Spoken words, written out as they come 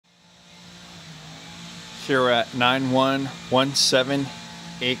Here we're at 9117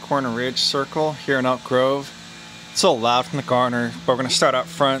 Acorn Ridge Circle here in Elk Grove. It's a little loud from the garner, but we're going to start out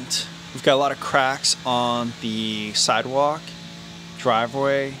front. We've got a lot of cracks on the sidewalk,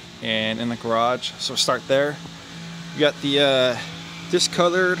 driveway, and in the garage, so we'll start there. We got the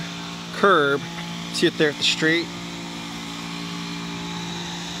discolored curb, see it there at the street.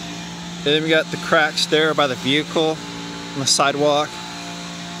 And then we got the cracks there by the vehicle on the sidewalk.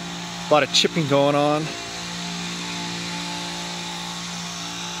 A lot of chipping going on.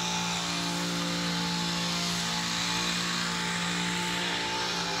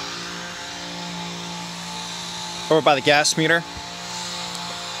 Over by the gas meter.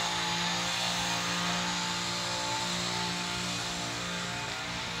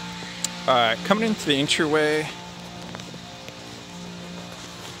 Alright, coming into the entryway.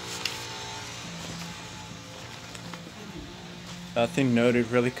 Nothing noted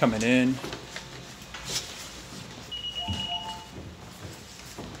really coming in.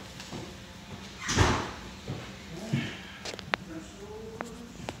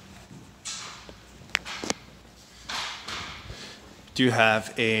 Do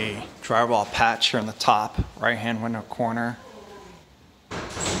have a drywall patch here on the top right hand window corner.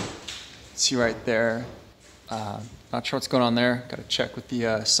 See right there. Not sure what's going on there. Got to check with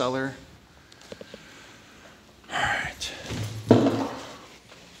the seller. All right, gotta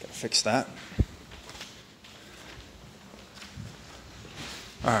fix that.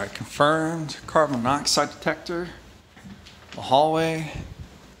 All right, confirmed carbon monoxide detector. The hallway.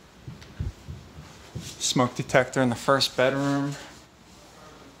 Smoke detector in the first bedroom.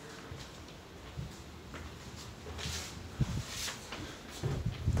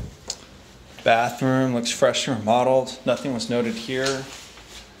 Bathroom looks fresh and remodeled. Nothing was noted here.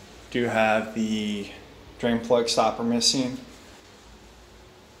 Do have the drain plug stopper missing.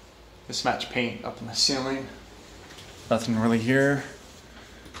 Mismatched paint up in the ceiling. Nothing really here.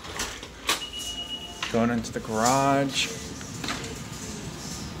 Going into the garage.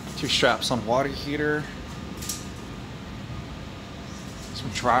 2 straps on water heater. Some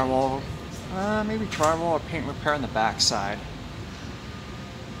drywall. Maybe drywall or paint repair on the back side.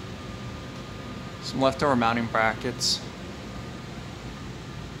 Some leftover mounting brackets.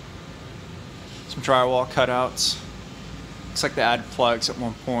 Some drywall cutouts. Looks like they added plugs at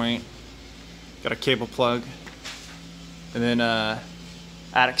one point. Got a cable plug. And then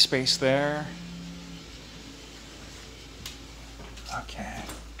attic space there. Okay.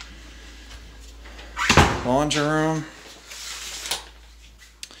 Laundry room.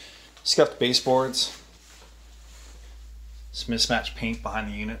 Scuffed baseboards. Some mismatched paint behind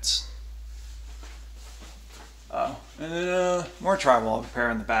the units. Oh, and then more drywall repair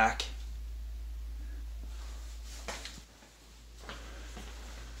in the back.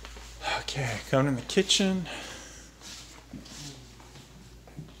 Okay, going in the kitchen.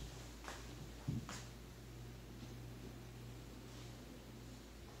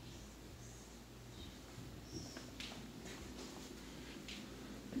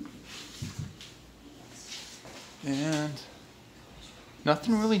 And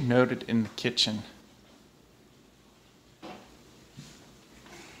nothing really noted in the kitchen.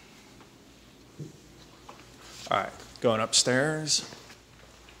 All right, going upstairs.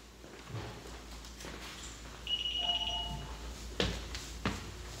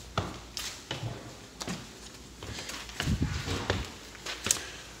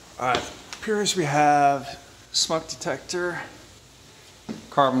 All right, appears we have smoke detector,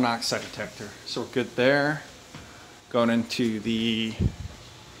 carbon monoxide detector. So we're good there. Going into the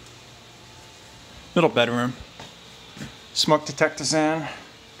middle bedroom. Smoke detector's in,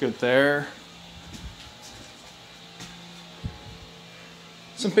 good there.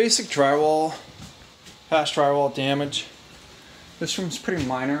 Some basic drywall, past drywall damage. This room's pretty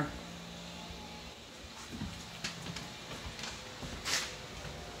minor.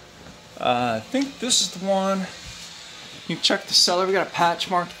 I think this is the one. You can check the cellar, we got a patch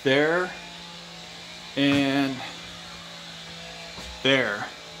mark there and there.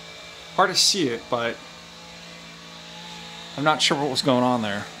 Hard to see it, but I'm not sure what was going on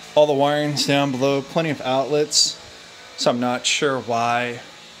there. All the wiring's down below, plenty of outlets, so I'm not sure why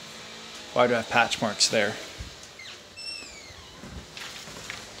do I have patch marks there.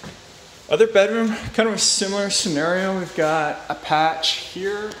 Other bedroom, kind of a similar scenario. We've got a patch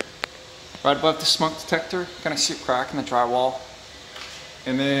here, right above the smoke detector. Kind of see a crack in the drywall.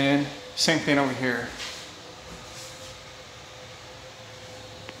 And then same thing over here.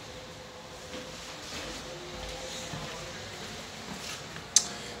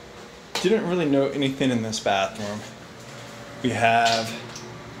 Didn't really note anything in this bathroom. We have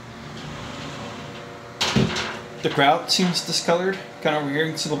The grout seems discolored. Kind of over here,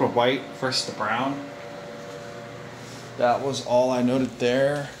 you can see a little bit of white versus the brown. That was all I noted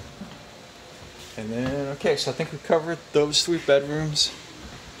there. And then, okay, so I think we covered those 3 bedrooms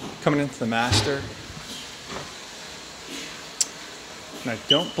coming into the master. And I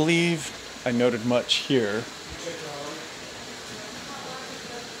don't believe I noted much here.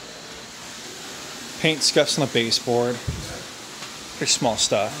 Paint scuffs on the baseboard. Pretty small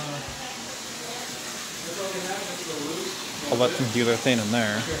stuff. I'll let them do their thing in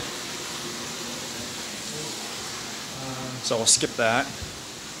there. So we'll skip that.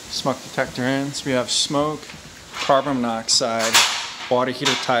 Smoke detector ends. We have smoke, carbon monoxide, water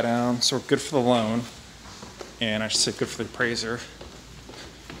heater tie down. So we're good for the loan. And I should say good for the appraiser.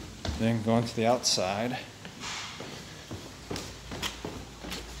 Then going to the outside.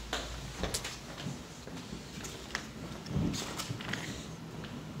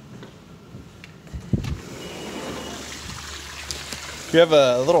 We have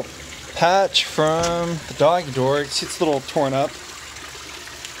a little patch from the doggy door. You can see it's a little torn up.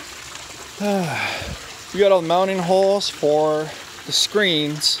 We got all the mounting holes for the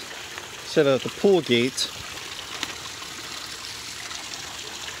screens instead of the pool gate.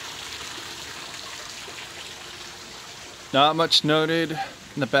 Not much noted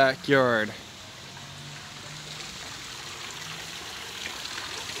in the backyard.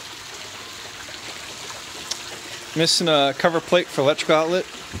 Missing a cover plate for electrical outlet.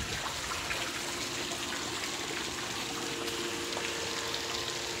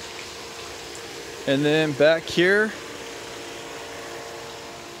 And then back here,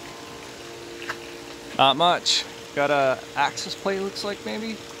 not much. Got a access plate, looks like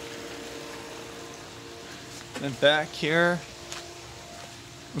maybe. And then back here,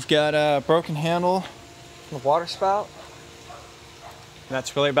 we've got a broken handle, the water spout. And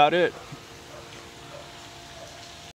that's really about it.